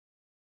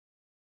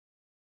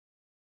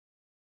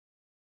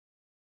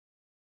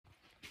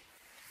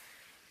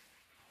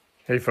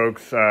Hey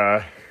folks,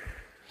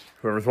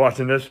 whoever's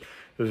watching this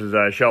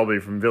is Shelby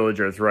from Village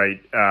Earth Right.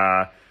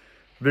 I've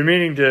been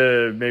meaning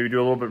to maybe do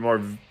a little bit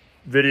more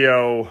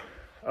video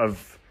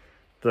of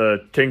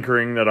the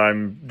tinkering that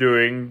I'm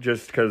doing,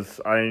 just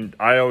because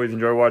I always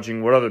enjoy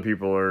watching what other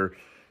people are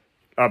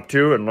up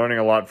to and learning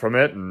a lot from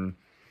it, and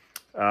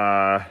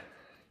I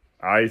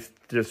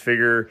just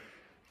figure,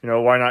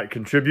 why not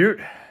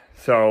contribute?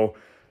 So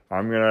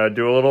I'm gonna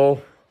do a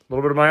little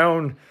bit of my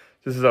own.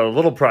 This is a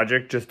little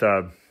project, just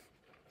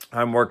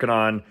I'm working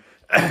on.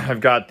 I've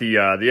got the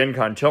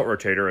Engcon tilt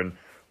rotator, and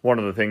one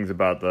of the things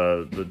about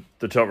the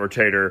tilt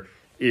rotator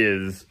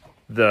is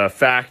the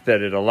fact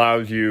that it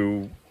allows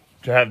you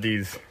to have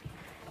these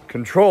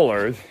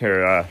controllers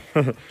here.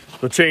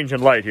 The change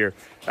in light here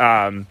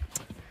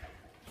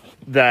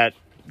that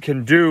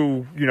can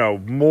do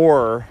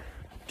more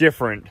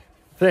different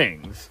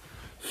things.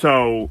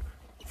 So,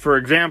 for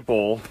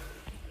example,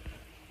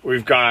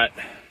 we've got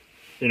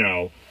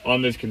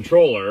on this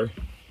controller,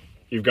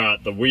 you've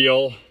got the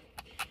wheel,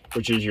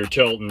 which is your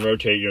tilt and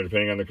rotate,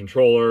 depending on the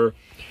controller.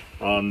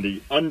 On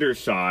the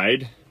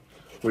underside,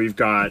 we've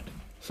got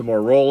some more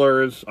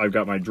rollers. I've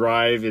got my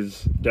drive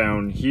is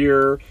down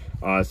here.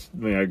 My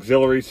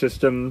auxiliary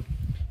system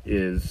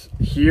is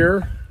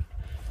here.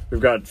 We've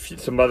got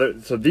some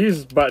other, so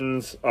these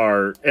buttons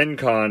are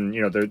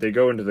Engcon, they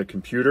go into the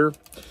computer.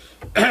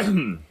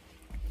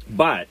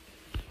 But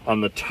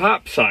on the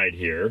top side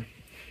here,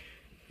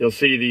 you'll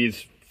see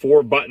these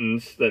 4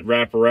 buttons that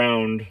wrap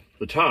around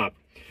the top.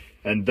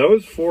 And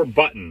those 4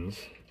 buttons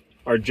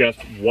are just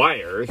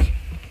wires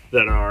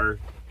that are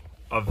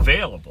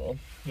available.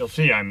 You'll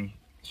see I'm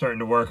starting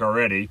to work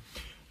already.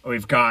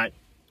 We've got,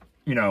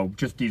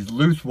 just these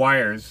loose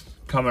wires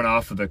coming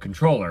off of the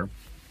controller,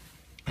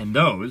 and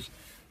those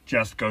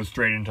just go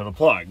straight into the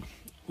plug,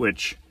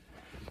 which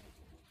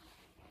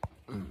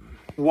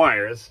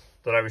wires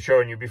that I was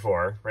showing you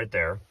before, right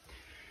there,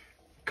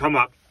 come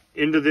up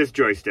into this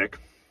joystick,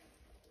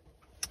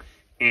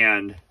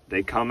 and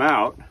they come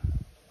out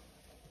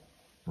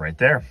right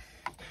there.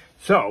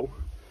 So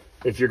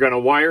if you're going to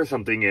wire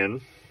something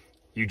in,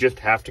 you just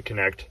have to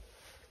connect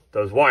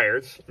those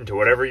wires into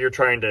whatever you're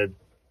trying to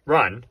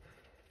run,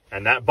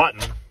 and that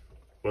button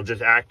will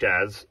just act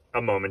as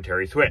a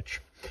momentary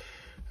switch.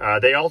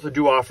 They also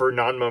do offer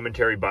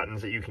non-momentary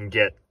buttons that you can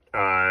get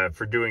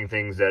for doing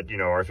things that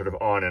are sort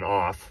of on and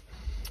off.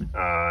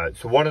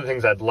 So one of the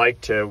things I'd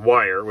like to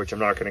wire, which I'm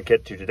not going to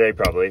get to today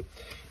probably,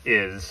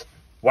 is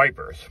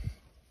wipers.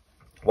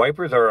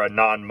 Wipers are a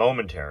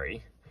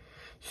non-momentary.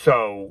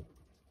 So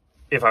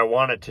if I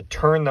wanted to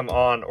turn them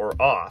on or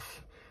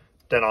off,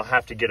 then I'll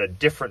have to get a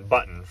different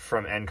button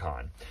from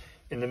Engcon.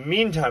 In the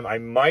meantime, I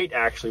might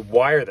actually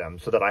wire them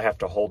so that I have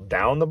to hold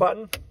down the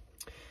button,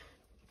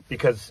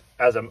 because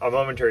as a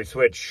momentary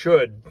switch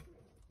should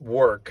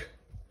work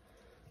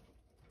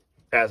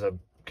as a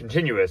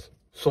continuous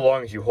so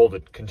long as you hold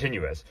it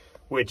continuous,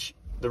 which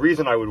the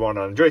reason I would want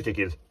it on a joystick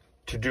is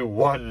to do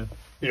one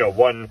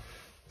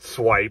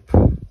swipe,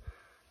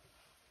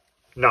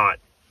 not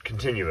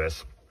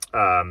continuous.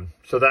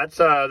 So that's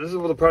this is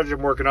the project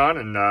I'm working on,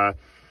 and I'll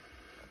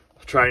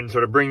try and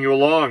sort of bring you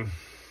along.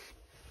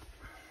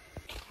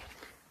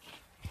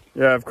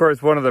 Yeah, of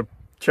course, one of the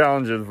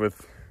challenges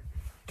with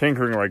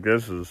tinkering like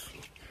this is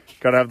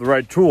gotta have the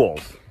right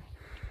tools.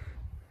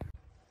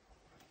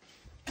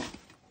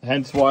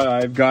 Hence why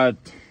I've got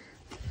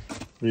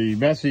the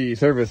messy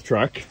service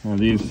truck. Well,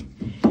 these,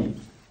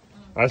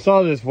 I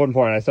saw this one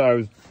point. I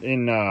was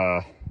in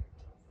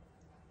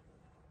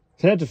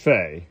Santa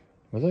Fe.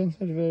 Was I in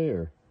Santa Fe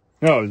or?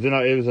 No,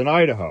 it was in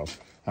Idaho.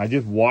 I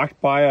just walked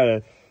by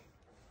a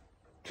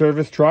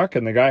service truck,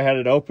 and the guy had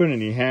it open,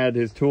 and he had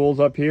his tools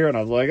up here, and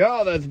I was like,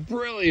 oh, that's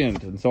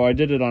brilliant. And so I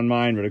did it on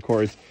mine, but of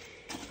course,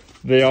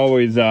 they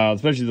always,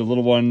 especially the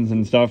little ones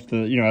and stuff,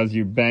 as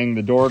you bang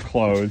the door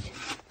closed,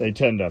 they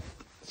tend to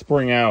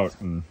spring out.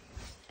 And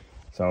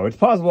so it's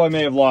possible I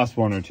may have lost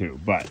one or two,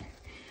 but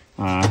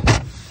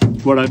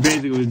what I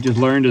basically just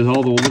learned is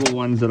all the little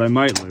ones that I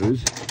might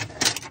lose,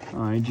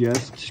 I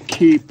just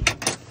keep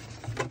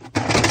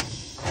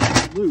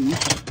loose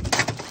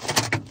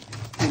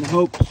in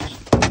hopes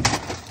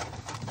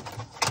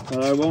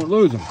that I won't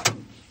lose them.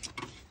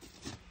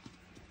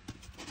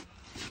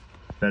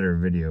 Better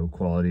video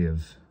quality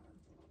of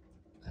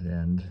that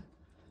end.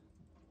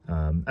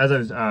 As I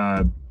was,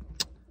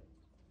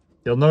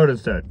 you'll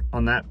notice that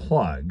on that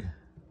plug,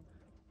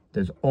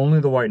 there's only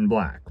the white and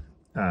black.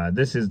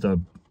 This is the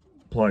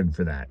plug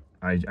for that.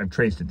 I've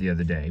traced it the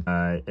other day.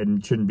 And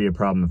it shouldn't be a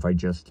problem if I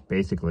just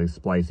basically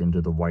splice into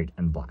the white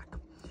and black.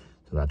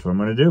 So that's what I'm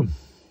going to do.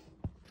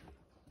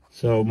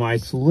 So my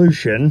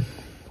solution,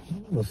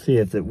 we'll see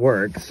if it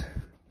works,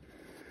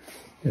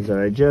 is that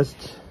I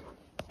just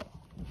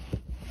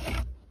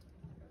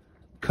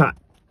cut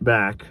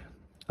back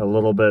a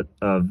little bit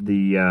of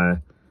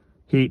the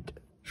heat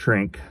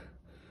shrink,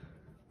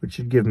 which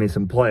should give me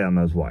some play on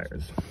those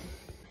wires.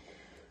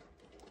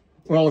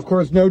 Well, of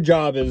course, no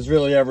job is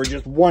really ever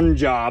just one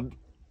job.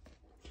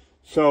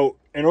 So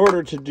in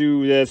order to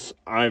do this,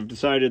 I've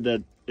decided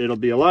that it'll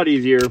be a lot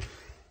easier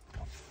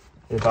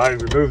if I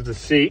remove the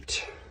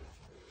seat.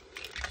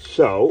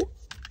 So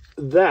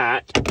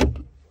that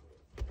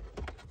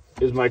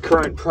is my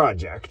current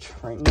project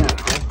right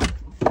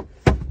now,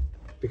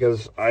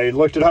 because I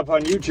looked it up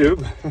on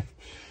YouTube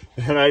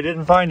and I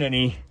didn't find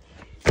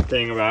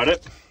anything about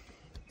it.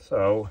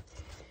 So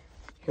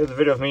here's a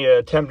video of me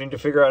attempting to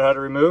figure out how to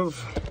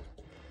remove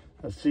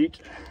a seat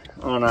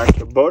on a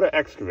Kubota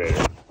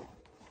excavator.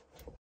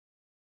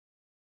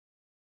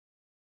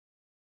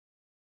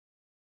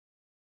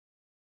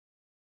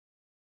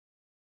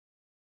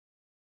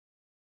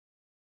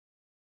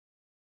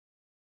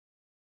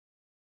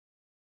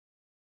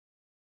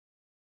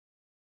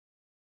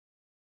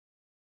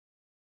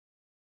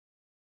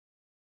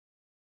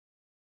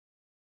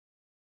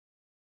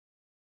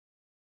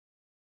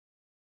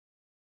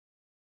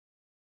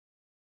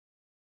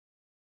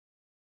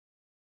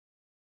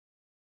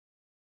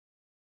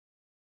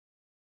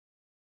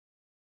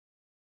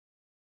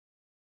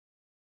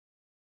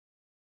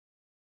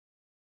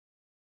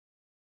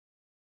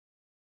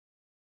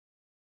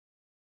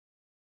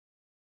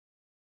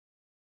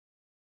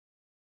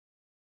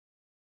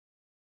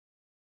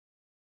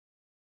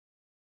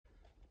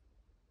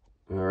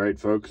 All right,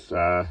 folks,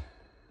 just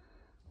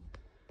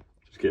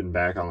getting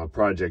back on the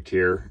project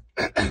here.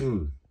 It's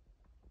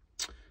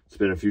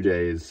been a few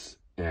days,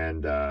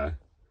 and I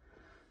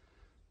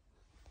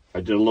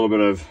did a little bit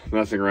of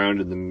messing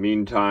around in the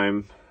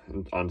meantime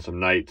on some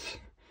nights,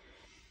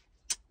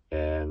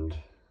 and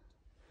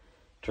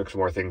took some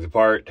more things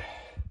apart.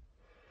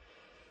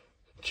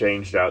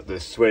 Changed out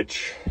this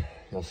switch.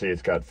 You'll see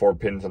it's got 4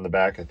 pins on the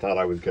back. I thought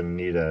I was going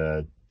to need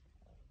a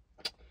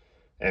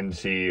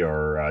NC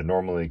or a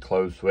normally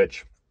closed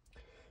switch.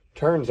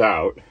 Turns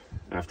out,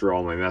 after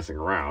all my messing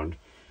around,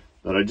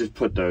 that I just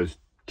put those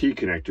T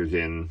connectors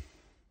in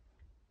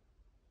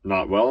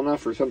not well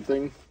enough or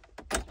something.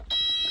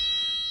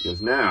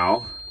 Because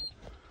now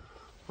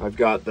I've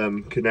got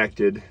them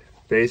connected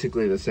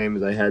basically the same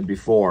as I had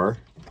before,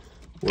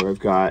 where I've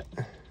got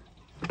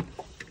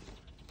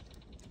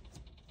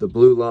the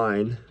blue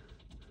line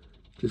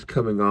just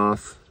coming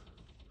off,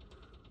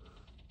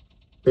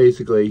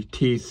 basically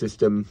T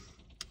system,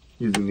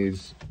 using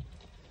these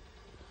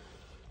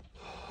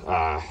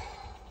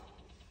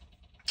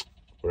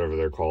whatever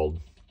they're called,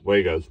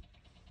 Wagos.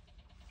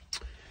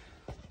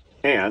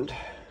 And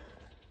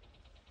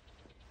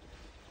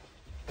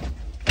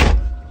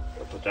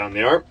I'll put down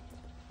the arm.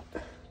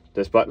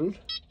 This button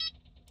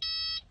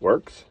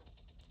works,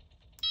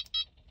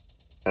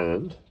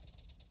 and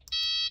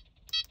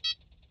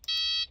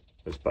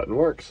this button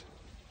works.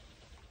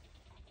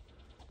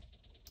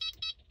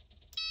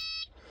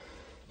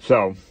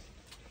 So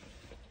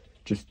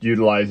just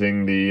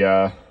utilizing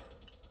the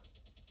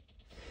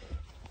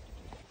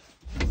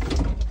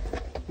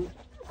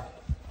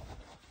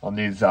on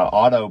these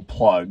auto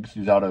plugs,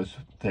 these auto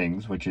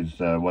things, which is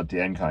what the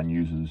Engcon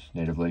uses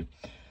natively.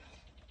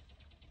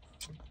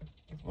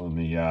 Let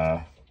me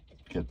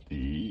get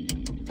the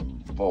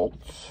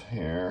volts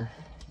here.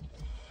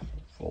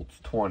 Volts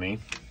 20.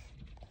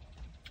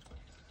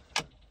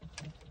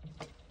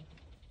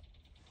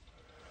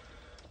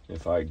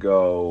 If I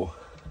go,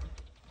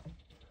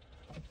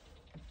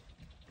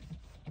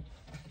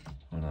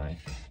 when I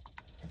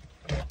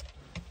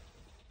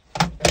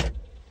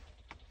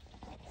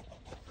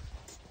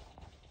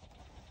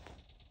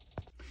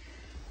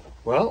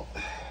well,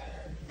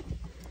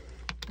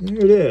 there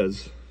it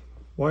is,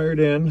 wired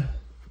in,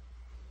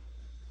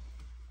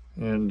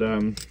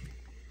 and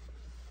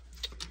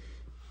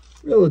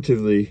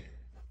relatively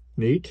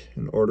neat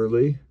and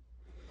orderly.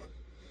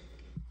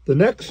 The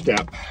next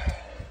step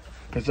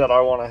is that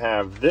I want to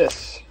have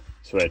this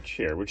switch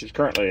here, which is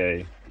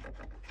currently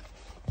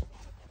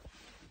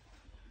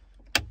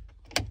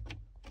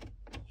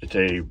it's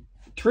a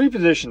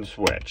 3-position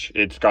switch.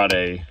 It's got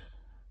a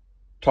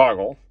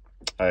toggle,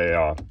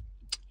 a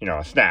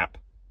snap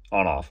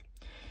on off,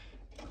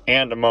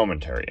 and a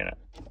momentary in it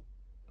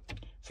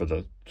for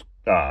the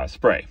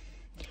spray.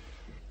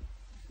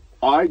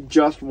 I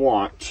just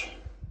want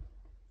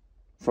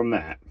from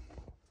that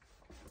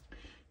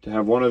to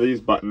have one of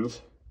these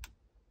buttons,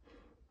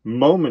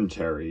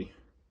 momentary,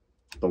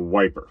 the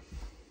wiper.